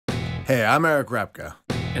Hey, I'm Erich.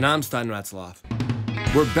 And I'm Stein.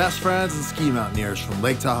 We're best friends and ski mountaineers from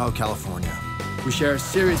Lake Tahoe, California. We share a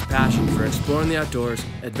serious passion for exploring the outdoors,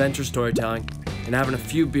 adventure storytelling, and having a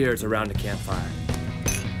few beers around a campfire.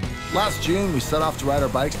 Last June, we set off to ride our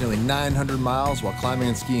bikes nearly 900 miles while climbing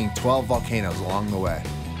and skiing 12 volcanoes along the way.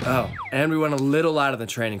 Oh, and we went a little out of the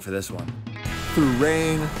training for this one. Through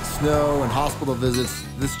rain, snow, and hospital visits,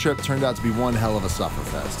 this trip turned out to be one hell of a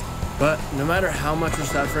Sufferfest. But no matter how much we're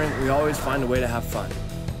suffering, we always find a way to have fun.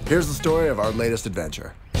 Here's the story of our latest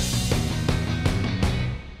adventure.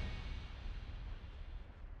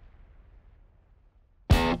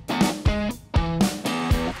 We're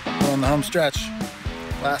on the home stretch.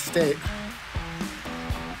 Last state.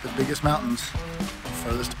 The biggest mountains,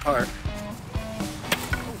 furthest apart.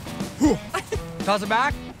 Toss it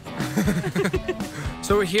back.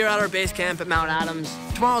 So we're here at our base camp at Mount Adams.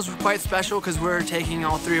 Tomorrow's quite special because we're taking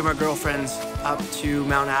all three of our girlfriends up to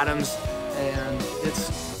Mount Adams, and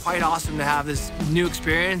it's quite awesome to have this new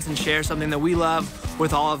experience and share something that we love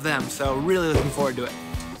with all of them. So really looking forward to it.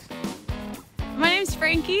 My name's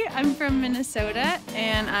Frankie. I'm from Minnesota,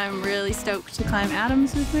 and I'm really stoked to climb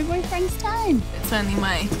Adams with my boyfriend Stein. It's only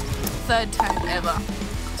my third time ever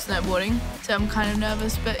snowboarding, so I'm kind of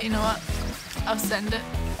nervous, but you know what? I'll send it.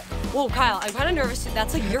 Whoa, Kyle, I'm kind of nervous.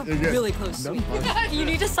 That's like, you're really close to me. You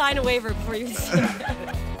need to sign a waiver before you see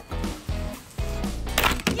that.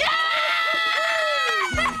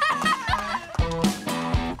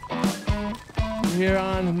 Here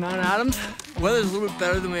on Mount Adams. Weather's a little bit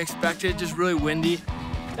better than we expected, just really windy.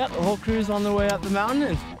 Yeah, the whole crew's on their way up the mountain,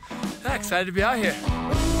 and yeah, excited to be out here.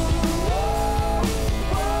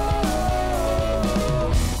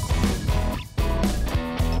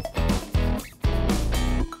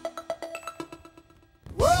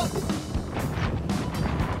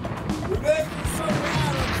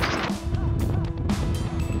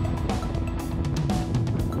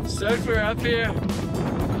 Stoked we're up here.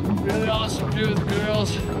 Really awesome view with the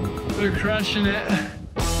girls. They're crushing it.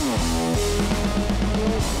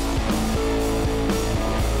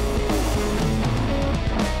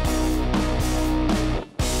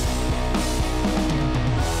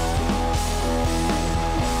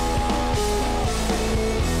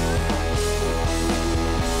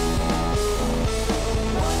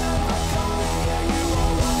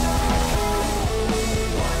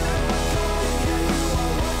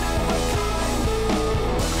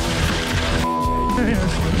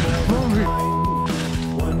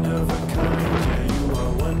 One of a kind, yeah, you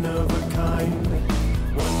are one of a kind.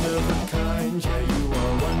 One of a kind, yeah, you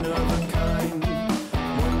are one of a kind.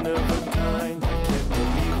 One of a kind, I can't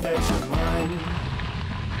believe that you're mine.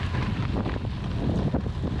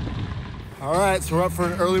 All right, so we're up for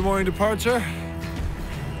an early morning departure.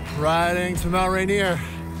 Riding to Mount Rainier.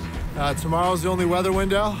 Tomorrow's the only weather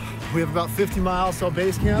window. We have about 50 miles till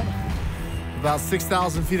base camp. About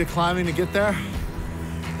 6,000 feet of climbing to get there.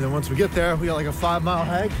 And then once we get there, we got like a 5-mile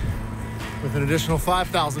hike with an additional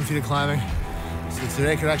 5,000 feet of climbing. So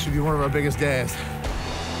today could actually be one of our biggest days.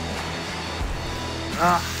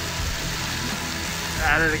 At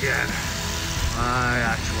it again. My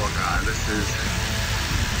actual God, this is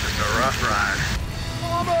just a rough ride.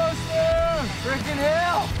 Almost there! Freaking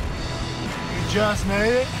hell! We just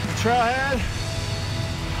made it. The trailhead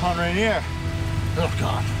on Rainier. Oh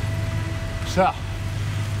God. So,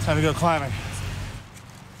 time to go climbing.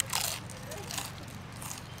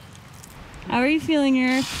 How are you feeling,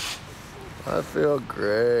 Erich? I feel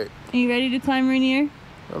great. Are you ready to climb Rainier?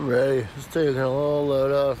 I'm ready. Just taking a little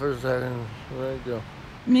load off for a second. Ready to go.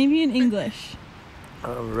 Maybe in English.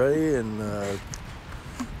 I'm ready in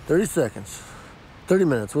 30 seconds. 30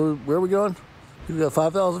 minutes. Where are we going? We've got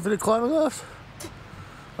 5,000 feet of climbing left.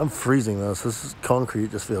 I'm freezing though, so this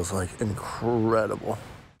concrete just feels like incredible.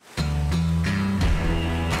 Look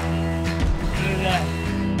at that.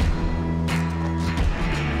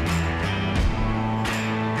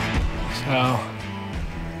 So,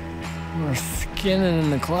 we're skinning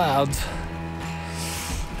in the clouds,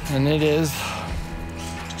 and it is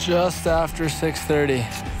just after 6:30,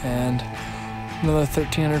 and another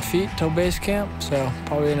 1,300 feet till base camp, so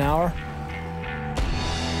probably an hour.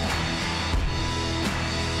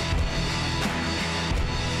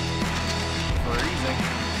 Freezing.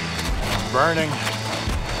 Burning.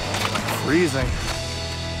 Freezing.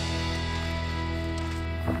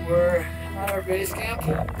 We're at our base camp,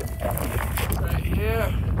 right here.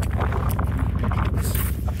 It's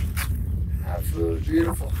absolutely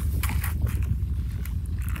beautiful.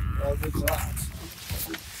 Love the clouds.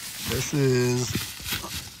 This is,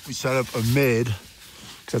 we set up a mid,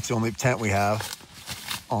 because that's the only tent we have,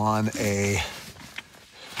 on a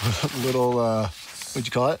little, what'd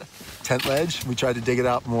you call it? tent ledge. We tried to dig it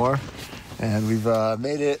out more, and we've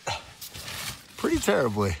made it pretty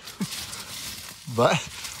terribly. But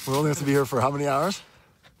we only have to be here for how many hours?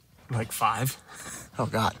 Like 5. Oh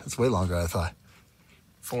God, that's way longer than I thought.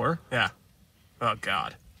 4? Yeah. Oh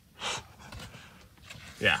God.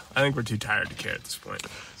 Yeah, I think we're too tired to care at this point.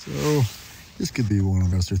 So this could be one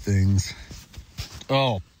of those things.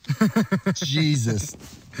 Oh, Jesus.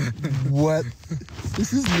 What?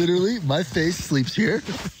 This is literally, my face sleeps here.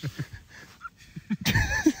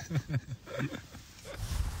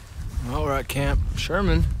 Well, we're at Camp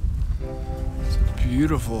Sherman. It's a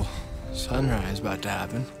beautiful sunrise about to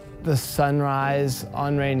happen. The sunrise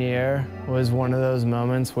on Rainier was one of those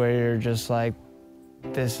moments where you're just like,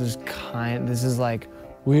 this is like,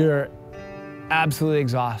 we are absolutely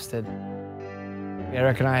exhausted.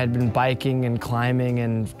 Erich and I had been biking and climbing,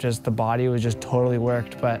 and just the body was just totally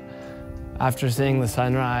worked. But after seeing the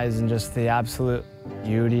sunrise and just the absolute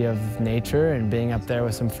beauty of nature and being up there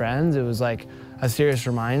with some friends, it was like a serious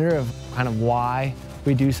reminder of kind of why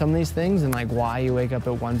we do some of these things and like why you wake up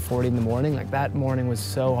at 1:40 in the morning. Like that morning was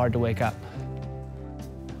so hard to wake up.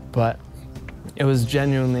 But it was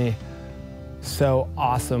genuinely so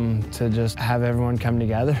awesome to just have everyone come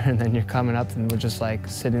together, and then you're coming up and we're just like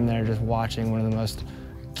sitting there just watching one of the most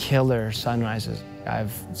killer sunrises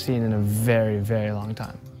I've seen in a very, very long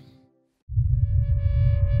time.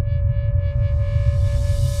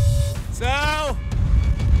 So,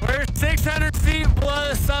 we're 600 feet below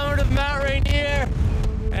the summit of Mount Rainier,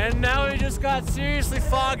 and now we just got seriously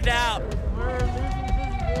fogged out. We're losing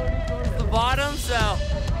visibility towards the bottom, so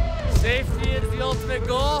safety is the ultimate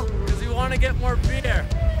goal, because we want to get more beer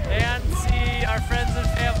and see our friends and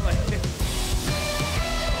family.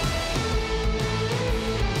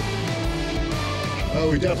 Oh,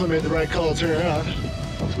 we definitely made the right call to turn around.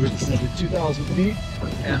 We're descending 2,000 feet,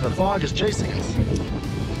 and the fog is chasing us.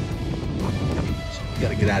 So we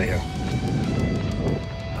gotta get out of here.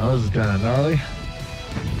 Oh, this is kind of gnarly.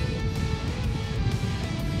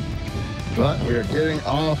 But we are getting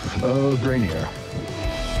off of Rainier.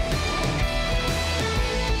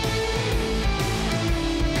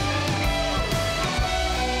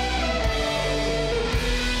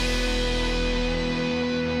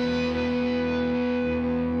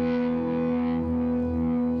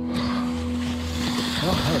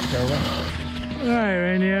 All right,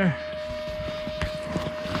 Rainier.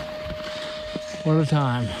 What a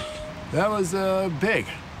time. That was big.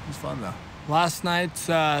 It was fun though. Last night's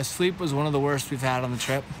sleep was one of the worst we've had on the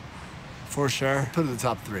trip, for sure. Put it in the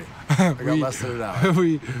top 3. I got less than an hour.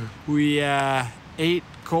 we ate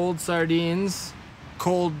cold sardines,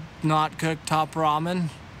 cold not cooked top ramen.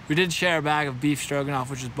 We did share a bag of beef stroganoff,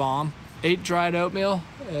 which is bomb. Ate dried oatmeal,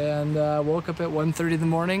 and woke up at 1:30 in the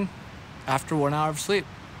morning after 1 hour of sleep.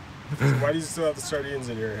 Why do you still have the sardines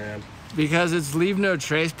in your hand? Because it's leave no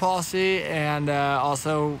trace policy, and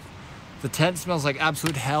also the tent smells like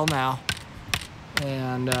absolute hell now.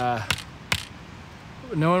 And no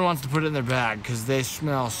one wants to put it in their bag because they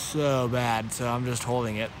smell so bad, so I'm just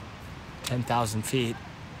holding it 10,000 feet.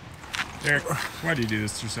 Eric, why do you do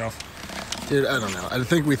this to yourself? Dude, I don't know. I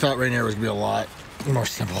think we thought Rainier was gonna be a lot more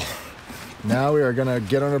simple. Now we are gonna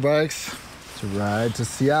get on our bikes to ride to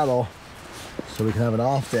Seattle so we can have an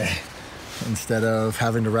off day instead of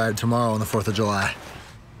having to ride tomorrow on the 4th of July.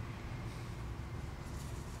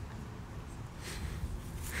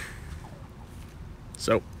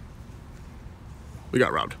 So, we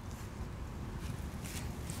got robbed.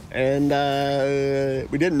 And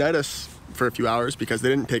we didn't notice for a few hours because they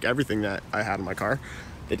didn't take everything that I had in my car.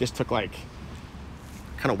 They just took like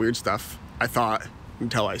kind of weird stuff, I thought,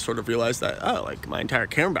 until I sort of realized that, oh, like my entire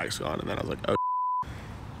camera bag's gone. And then I was like, oh,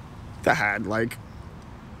 that had like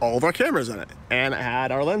all of our cameras in it. And it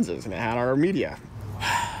had our lenses and it had our media.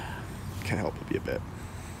 Can't help but be a bit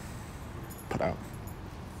put out.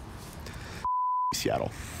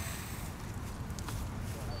 Seattle.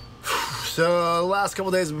 So the last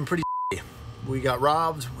couple days have been pretty. We got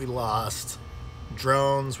robbed, we lost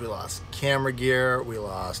drones, we lost camera gear, we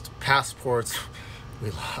lost passports,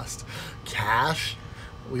 we lost cash,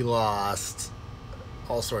 we lost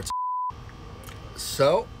all sorts of.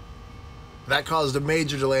 So that caused a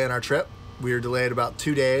major delay in our trip. We were delayed about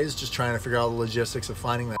 2 days just trying to figure out the logistics of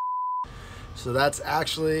finding that. So that's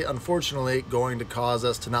actually, unfortunately, going to cause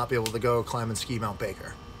us to not be able to go climb and ski Mount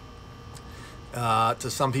Baker. To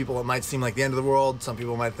some people, it might seem like the end of the world. Some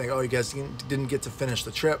people might think, oh, you guys didn't get to finish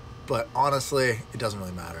the trip. But honestly, it doesn't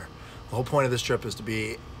really matter. The whole point of this trip is to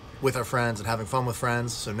be with our friends and having fun with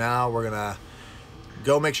friends. So now we're going to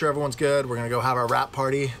go make sure everyone's good. We're going to go have our wrap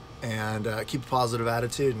party and keep a positive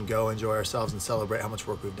attitude and go enjoy ourselves and celebrate how much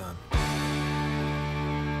work we've done.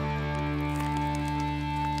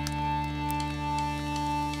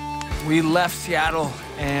 We left Seattle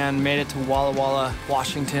and made it to Walla Walla,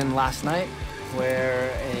 Washington last night,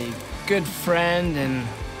 where a good friend and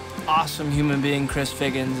awesome human being, Chris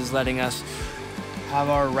Figgins, is letting us have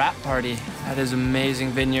our wrap party at his amazing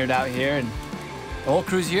vineyard out here. And the whole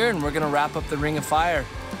crew's here, and we're gonna wrap up the Ring of Fire.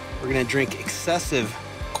 We're gonna drink excessive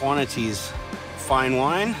quantities of fine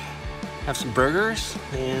wine, have some burgers,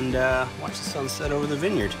 and watch the sunset over the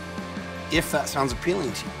vineyard. If that sounds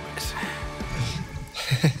appealing to you guys.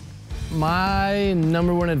 My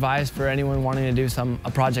 #1 advice for anyone wanting to do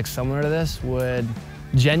a project similar to this would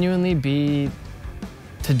genuinely be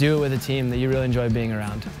to do it with a team that you really enjoy being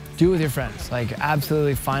around. Do it with your friends. Like,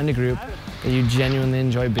 absolutely find a group that you genuinely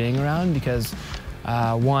enjoy being around, because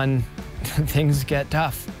one, things get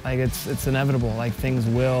tough. Like, it's inevitable. Like, things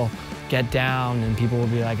will get down and people will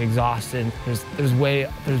be like exhausted. There's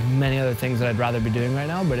many other things that I'd rather be doing right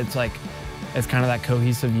now, but it's like, it's kind of that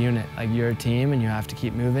cohesive unit. Like, you're a team and you have to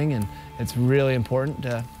keep moving, and it's really important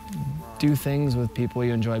to do things with people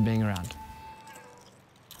you enjoy being around.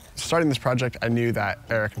 Starting this project, I knew that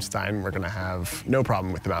Erich and Stein were going to have no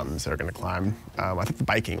problem with the mountains they're going to climb. I thought the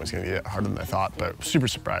biking was going to be harder than I thought, but super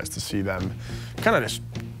surprised to see them kind of just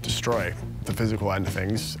destroy the physical end of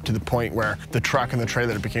things, to the point where the truck and the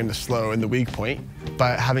trailer became the slow and the weak point.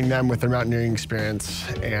 But having them with their mountaineering experience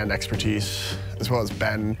and expertise, as well as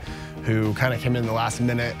Ben, who kind of came in the last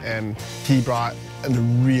minute, and he brought a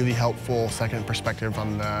really helpful second perspective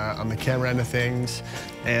on the camera end of things,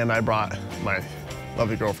 and I brought my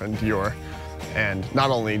lovely girlfriend, Dior, and not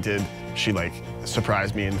only did she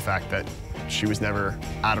surprise me in the fact that she was never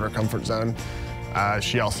out of her comfort zone,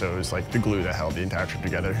 she also was like the glue that held the entire trip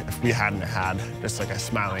together. If we hadn't had just like a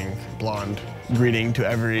smiling blonde greeting to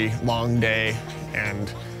every long day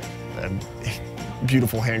and a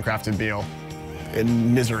beautiful handcrafted meal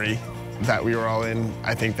in misery that we were all in,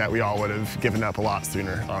 I think that we all would have given up a lot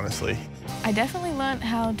sooner, honestly. I definitely learned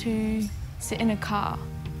how to sit in a car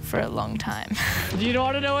for a long time. Do you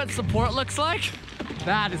want to know what support looks like?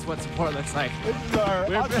 That is what support looks like.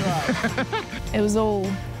 It was all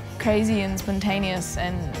crazy and spontaneous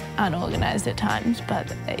and unorganized at times,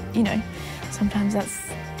 but you know, sometimes that's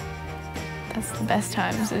the best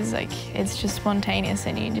times, is like, it's just spontaneous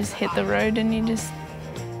and you just hit the road and you just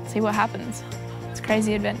see what happens. It's a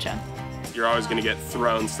crazy adventure. You're always going to get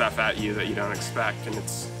thrown stuff at you that you don't expect, and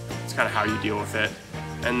it's kind of how you deal with it.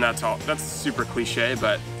 And that's super cliche,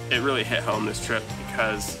 but it really hit home this trip,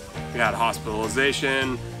 because we had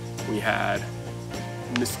hospitalization, we had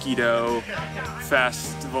mosquito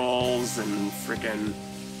festivals, and freaking,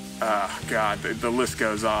 God, the list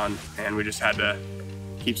goes on, and we just had to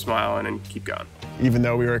keep smiling and keep going. Even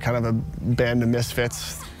though we were kind of a band of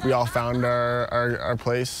misfits, we all found our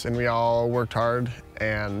place, and we all worked hard,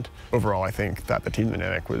 and overall I think that the team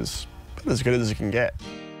dynamic was as good as it can get.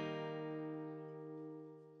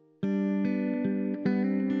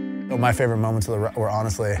 My favorite moments of were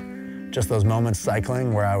honestly just those moments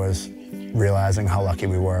cycling where I was realizing how lucky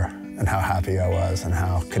we were and how happy I was and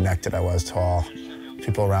how connected I was to all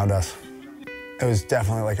people around us. It was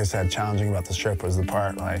definitely, like I said, challenging about this trip was the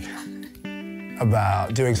part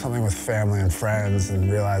about doing something with family and friends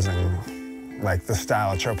and realizing the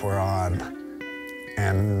style of trip we're on,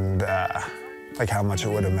 and how much it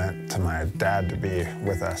would have meant to my dad to be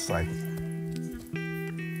with us. It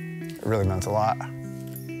really meant a lot.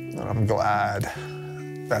 And I'm glad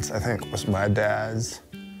I think was my dad's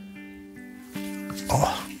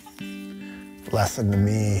lesson to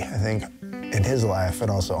me, I think, in his life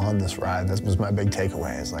and also on this ride. This was my big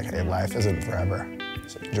takeaway, is hey, life isn't forever,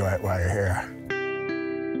 so enjoy it while you're here.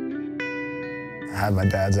 I had my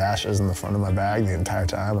dad's ashes in the front of my bag the entire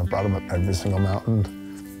time. I brought him up every single mountain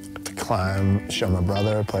to climb, show my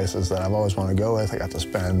brother places that I've always wanted to go with. I got to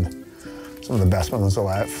spend some of the best moments of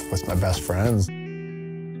life with my best friends.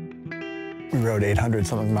 We rode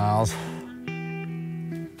 800-something miles,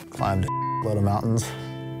 climbed a load of mountains.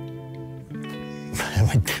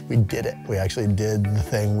 We did it. We actually did the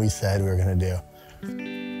thing we said we were gonna do.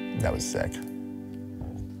 That was sick.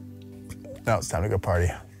 Now it's time to go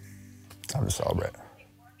party. Time to celebrate.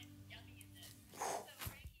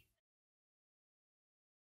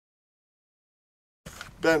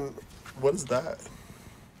 Ben, what is that?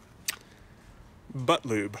 Butt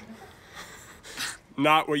lube.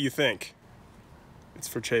 Not what you think. It's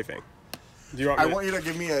for chafing. Do you want I want you to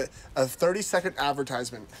give me a 30-second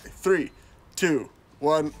advertisement. 3, 2,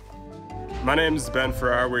 1. My name is Ben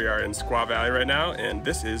Farrar. We are in Squaw Valley right now, and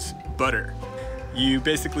this is butter. You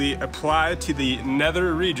basically apply to the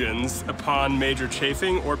nether regions upon major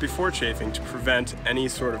chafing or before chafing to prevent any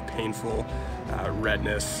sort of painful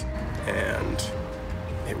redness, and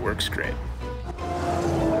it works great.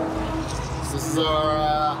 guys. This is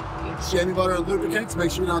our chamois butter and lubricants.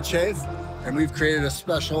 Make sure you don't chafe. And we've created a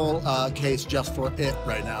special case just for it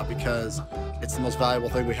right now because it's the most valuable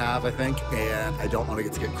thing we have, I think, and I don't want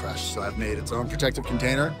it to get crushed. So I've made its own protective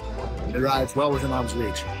container. It arrives well within arm's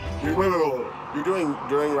reach. Wait. You're doing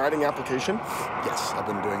during riding application? Yes, I've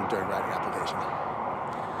been doing during riding application.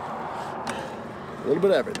 A little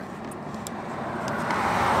bit of everything.